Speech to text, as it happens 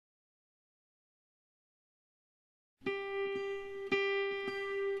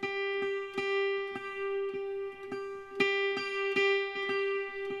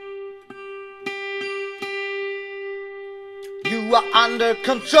are under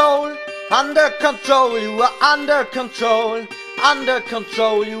control, under control, you are under control, under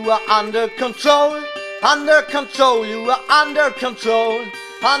control, you are under control, under control, you are under control,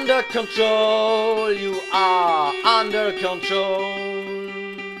 under control, you are under control.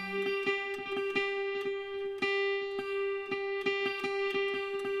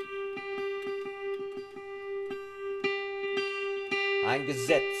 Ein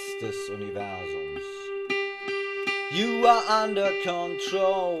Gesetz des Universums. You are under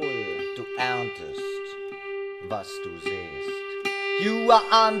control. Du erntest, was du sähst. You are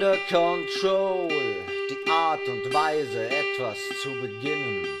under control. Die Art und Weise, etwas zu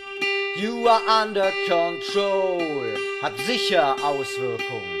beginnen. You are under control. Hat sicher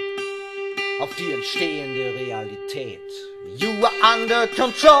Auswirkung auf die entstehende Realität. You are under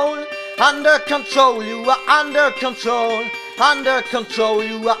control. Under control. You are under control. Under control,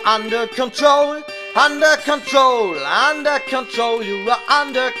 you are under control. Under control, under control, you are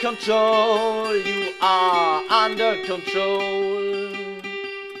under control. You are under control.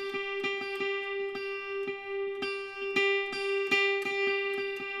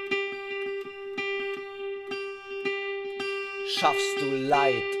 Schaffst du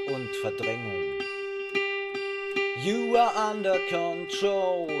Leid und Verdrängung. You are under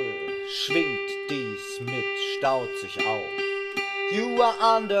control. Schwingt dies mit, staut sich auf. You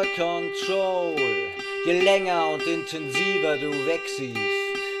are under control. Je länger und intensiver du wegsiehst.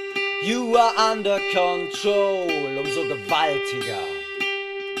 You are under control. Umso gewaltiger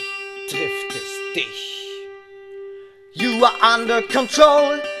trifft es dich. You are under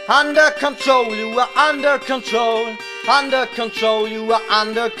control. Under control. You are under control. Under control. You are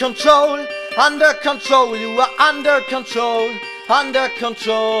under control. Under control. You are under control. Under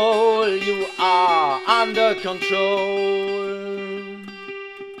control. You are under control.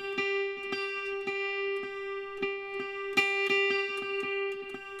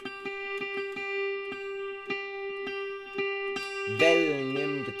 Wellen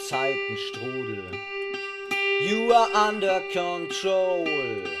im Gezeitenstrudel. You are under control.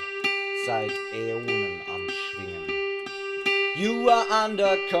 Seit Äonen am Schwingen. You are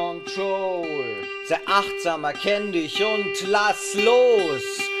under control. Sei achtsam, erkenn dich und lass los.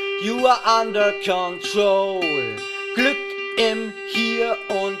 You are under control. Glück im Hier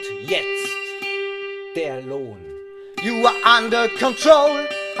und Jetzt. Der Lohn. You are under control.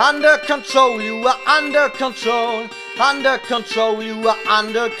 Under control. You are under control. Under control, you are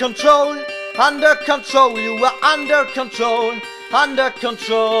under control. Under control, you are under control. Under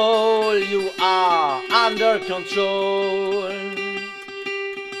control, you are under control.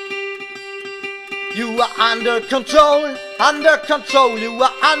 You are under control. Under control, you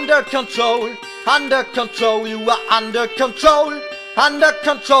are under control. Under control, you are under control. Under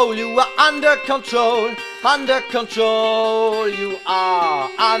control, you are under control. Under control, you are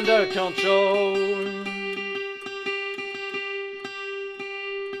under control.